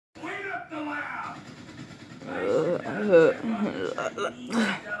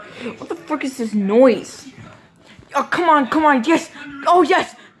What the frick is this noise? Oh, come on, yes! Oh,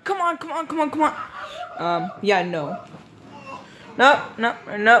 yes! Come on. Yeah, no.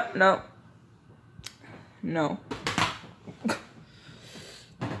 No.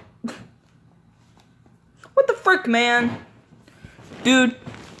 What the frick, man? Dude,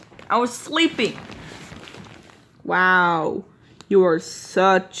 I was sleeping. Wow, you are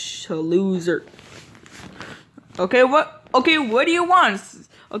such a loser. Okay, what do you want?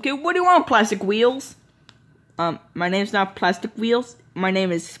 Okay, what do you want, Plastic Wheels? My name's not Plastic Wheels. My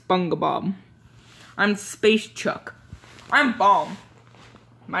name is SpongeBob. I'm Space Chuck. I'm Bomb.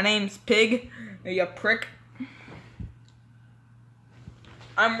 My name's Pig. You prick.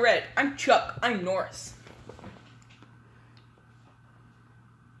 I'm Red. I'm Chuck. I'm Norris.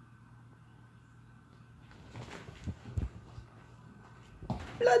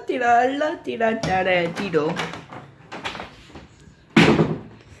 La tira dido.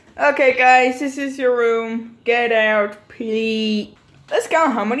 Okay, guys, this is your room. Get out, please. Let's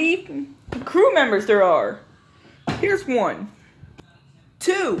count how many crew members there are. Here's 1,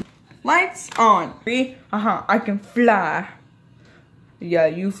 2. Lights on. 3. I can fly. Yeah,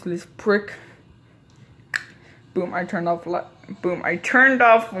 useless prick. Boom, I turned off flight.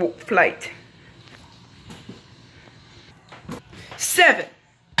 7.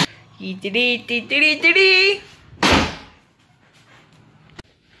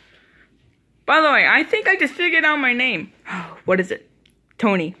 By the way, I think I just figured out my name. What is it?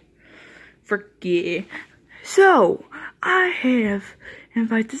 Tony. Frick. So, I have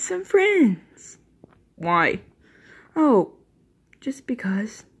invited some friends. Why? Oh, just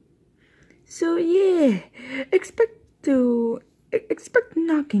because. So yeah, expect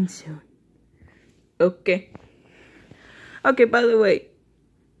knocking soon. Okay. Okay, by the way.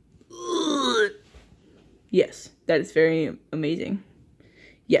 Yes, that is very amazing.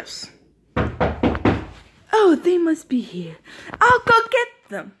 Yes. Oh, they must be here. I'll go get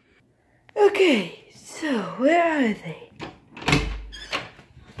them. Okay, so where are they?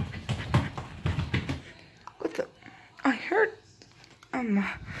 What the? I heard.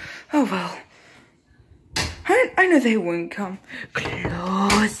 Oh well. I knew they wouldn't come.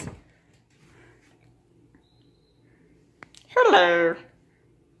 Close. Hello.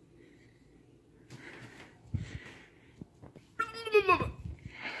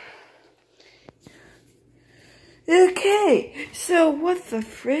 Okay, so what the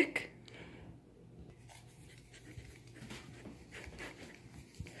frick?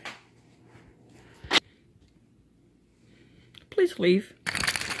 Please leave.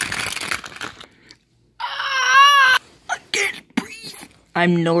 I can't breathe.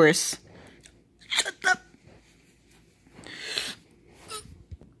 I'm Norris. Shut up.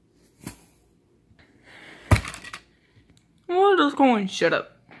 What is going? Shut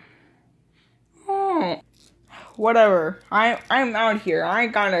up. Oh. Whatever. I'm out here. I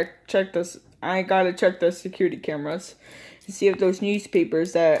gotta check the security cameras and see if those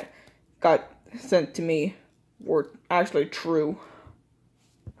newspapers that got sent to me were actually true.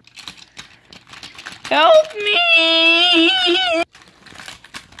 Help me!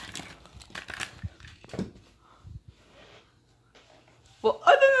 Well,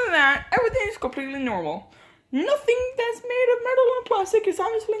 other than that, everything is completely normal. Nothing that's made of metal and plastic is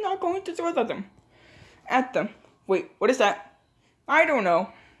obviously not going to throw at them. Wait, what is that? I don't know.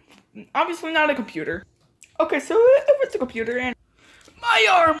 Obviously not a computer. Okay, so if it's a computer and my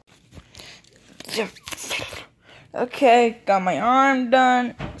arm. Okay, got my arm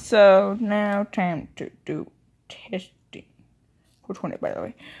done. So now time to do testing. Which one, by the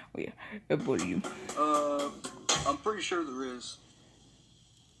way? Oh yeah, volume. I'm pretty sure there is.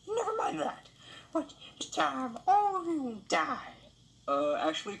 Never mind that. But this time, all of you will die.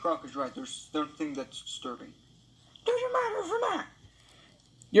 Actually, Croc is right. There's something that's disturbing. Doesn't matter for now.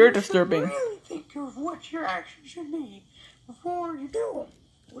 You're disturbing. You should really think of what your actions should be before you do them.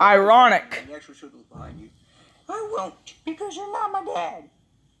 Ironic. You actually should look behind you. I won't, because you're not my dad.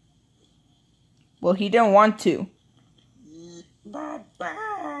 Well, he didn't want to.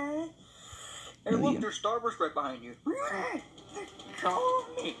 Bye-bye. Hey, look, there's Starburst right behind you. Call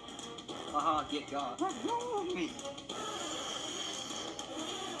me. Get gone. Call me.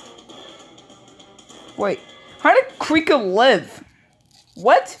 Wait, how did Krika live?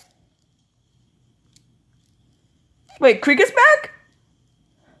 What? Wait, Krika's back?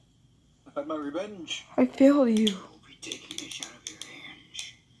 I've had my revenge. I failed you. I'll be taking this out of your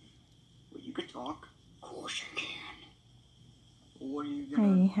hands. Well, you can talk. Of course you can. What are you gonna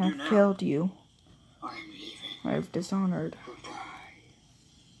do now? I have failed you. I'm leaving. I have dishonored. Goodbye.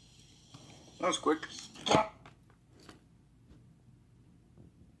 That was quick.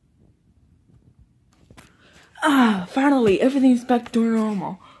 Ah, finally, everything's back to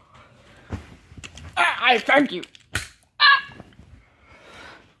normal. I thank you.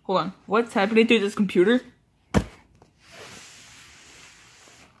 Hold on, what's happening to this computer?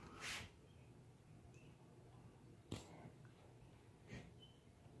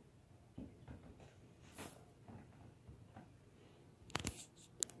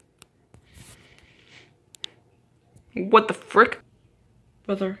 What the frick?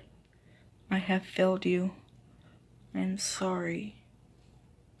 Brother, I have failed you. I'm sorry.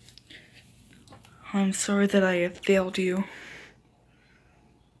 I'm sorry that I have failed you.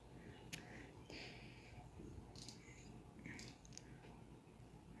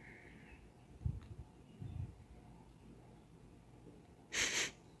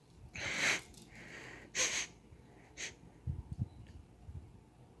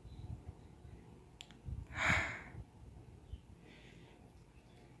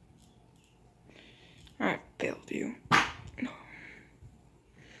 I failed you.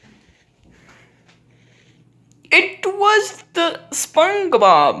 It was the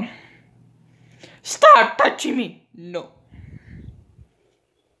SpongeBob. Stop touching me. No.